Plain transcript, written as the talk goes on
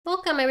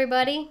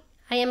everybody.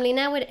 I am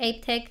Lina with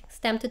ApeTech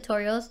STEM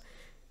Tutorials.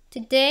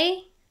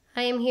 Today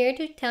I am here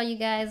to tell you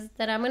guys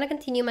that I'm going to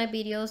continue my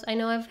videos. I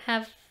know I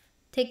have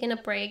taken a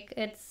break.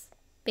 It's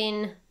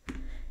been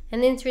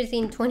an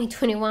interesting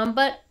 2021,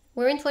 but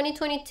we're in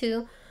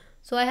 2022,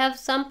 so I have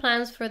some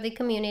plans for the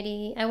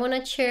community. I want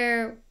to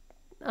share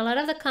a lot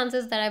of the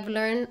concepts that I've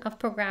learned of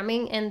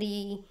programming and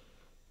the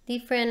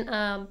different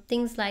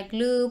things like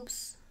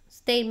loops,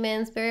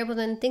 statements, variables,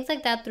 and things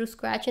like that through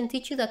Scratch, and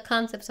teach you the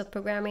concepts of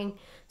programming.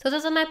 So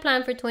this is my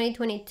plan for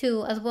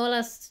 2022, as well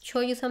as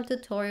show you some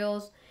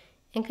tutorials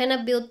and kind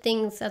of build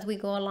things as we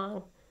go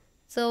along.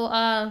 So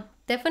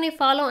definitely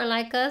follow and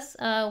like us.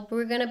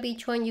 We're gonna be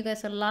showing you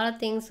guys a lot of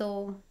things,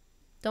 so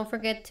don't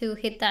forget to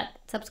hit that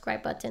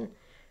subscribe button.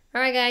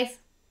 All right, guys,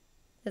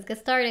 let's get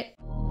started.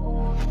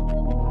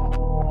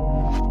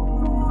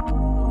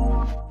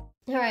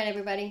 All right,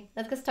 everybody,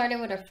 let's get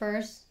started with our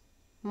first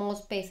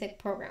most basic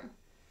program.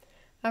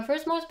 Our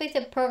first most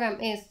basic program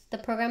is the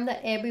program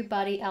that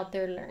everybody out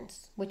there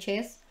learns, which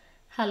is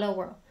Hello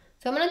World.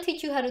 So I'm going to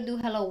teach you how to do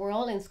Hello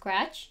World in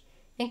Scratch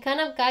and kind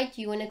of guide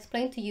you and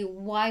explain to you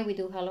why we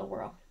do Hello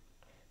World.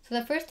 So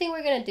the first thing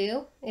we're going to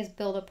do is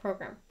build a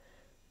program.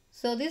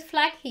 So this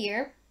flag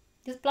here,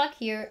 this block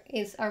here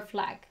is our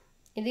flag.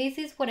 And this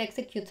is what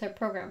executes our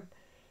program.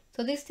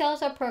 So this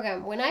tells our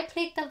program, when I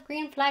click the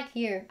green flag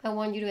here, I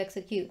want you to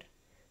execute.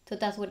 So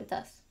that's what it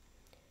does.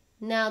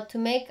 Now to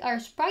make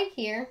our sprite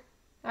here,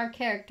 our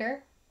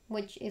character,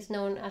 which is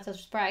known as a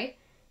sprite,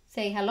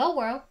 say hello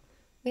world,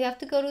 we have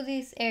to go to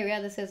this area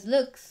that says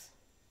looks,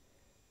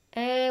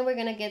 and we're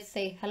gonna get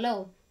say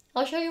hello.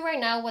 I'll show you right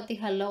now what the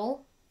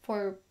hello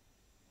for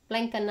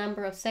blank a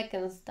number of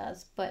seconds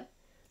does, but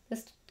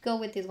let's go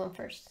with this one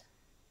first.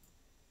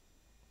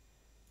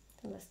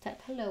 So let's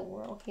type hello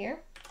world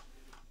here.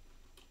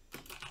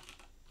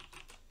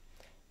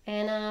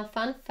 And a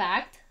fun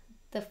fact,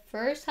 the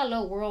first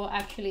hello world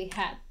actually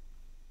had,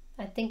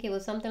 I think it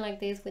was something like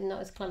this with no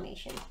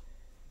exclamation.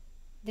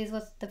 This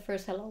was the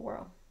first hello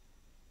world.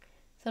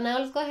 So now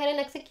let's go ahead and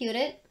execute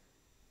it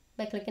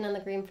by clicking on the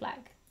green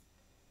flag.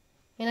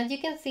 And as you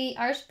can see,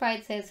 our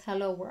sprite says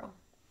hello world.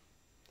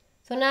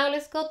 So now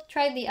let's go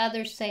try the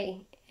other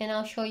say, and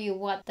I'll show you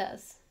what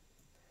does.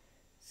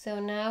 So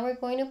now we're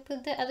going to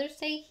put the other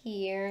say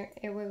here,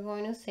 and we're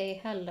going to say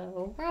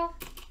hello world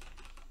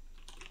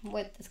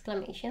with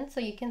exclamation, so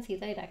you can see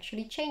that it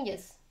actually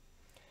changes.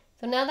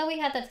 So now that we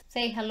had that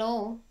say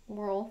hello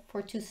world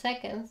for 2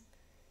 seconds,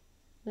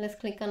 let's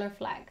click on our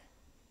flag.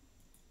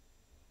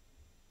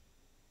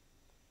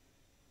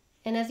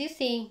 And as you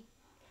see,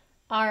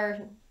 our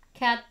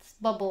cat's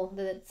bubble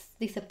that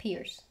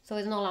disappears, so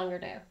it's no longer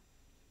there.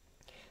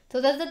 So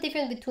that's the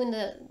difference between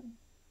the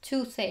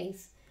two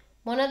says.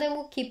 One of them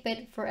will keep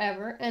it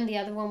forever and the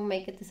other one will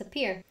make it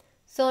disappear.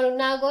 So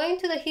now going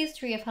to the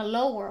history of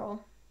hello world,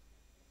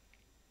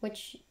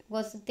 which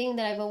was the thing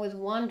that I've always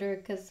wondered,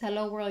 because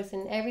hello world is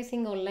in every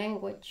single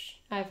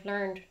language I've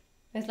learned.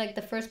 It's like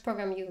the first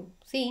program you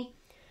see.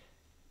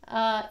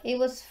 It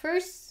was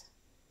first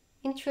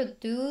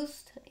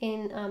introduced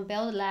in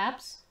Bell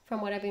Labs,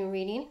 from what I've been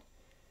reading,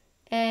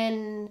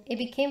 and it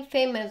became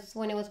famous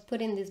when it was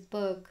put in this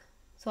book.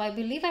 So I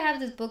believe I have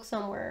this book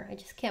somewhere, I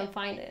just can't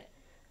find it.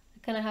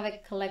 I kind of have a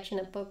collection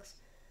of books.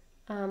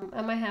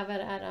 I might have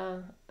it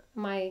at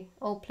my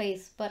old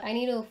place, but I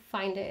need to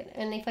find it.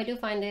 And if I do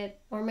find it,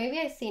 or maybe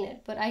I've seen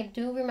it, but I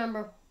do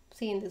remember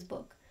seeing this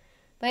book.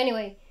 But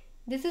anyway,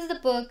 this is the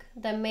book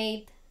that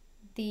made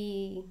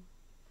the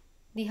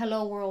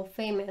hello world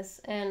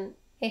famous, and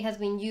it has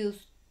been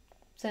used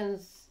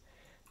since,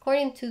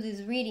 according to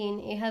this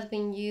reading, it has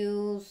been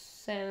used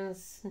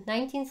since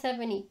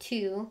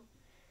 1972,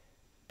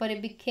 but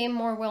it became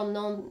more well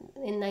known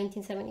in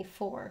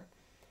 1974.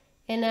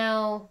 And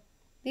now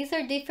these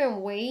are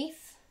different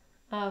ways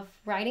of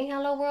writing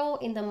hello world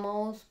in the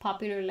most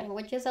popular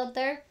languages out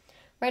there.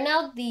 Right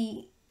now,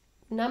 the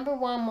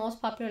 #1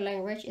 most popular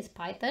language is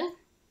Python,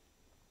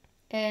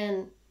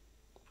 and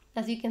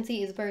as you can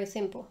see, it's very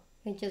simple.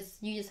 You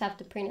just have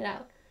to print it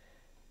out.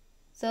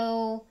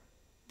 So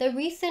the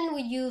reason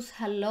we use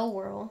hello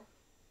world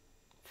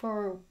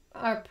for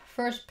our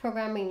first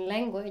programming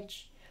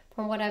language,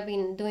 from what I've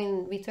been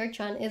doing research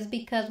on, is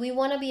because we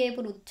want to be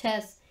able to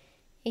test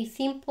a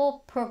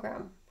simple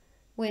program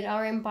with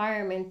our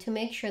environment to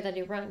make sure that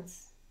it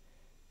runs.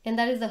 And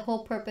that is the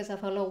whole purpose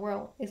of hello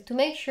world, is to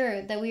make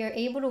sure that we are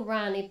able to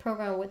run a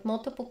program with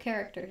multiple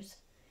characters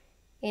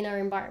in our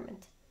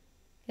environment.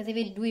 Because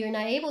if we are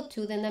not able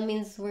to, then that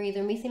means we're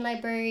either missing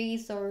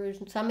libraries, or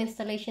some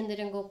installation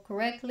didn't go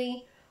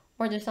correctly,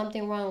 or there's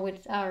something wrong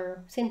with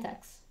our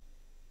syntax.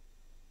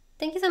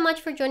 Thank you so much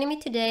for joining me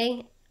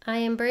today. I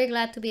am very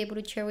glad to be able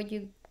to share with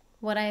you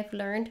what I have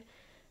learned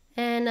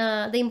and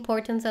the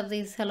importance of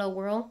this hello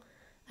world.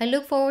 I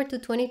look forward to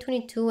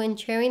 2022 and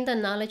sharing the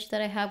knowledge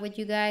that I have with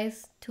you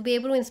guys, to be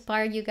able to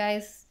inspire you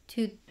guys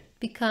to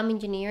become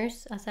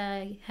engineers as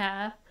I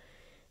have.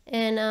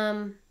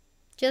 And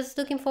just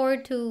looking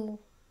forward to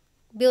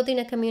building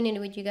a community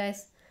with you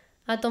guys.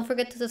 Don't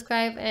forget to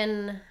subscribe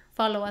and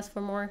follow us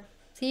for more.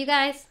 See you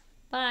guys.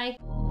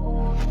 Bye.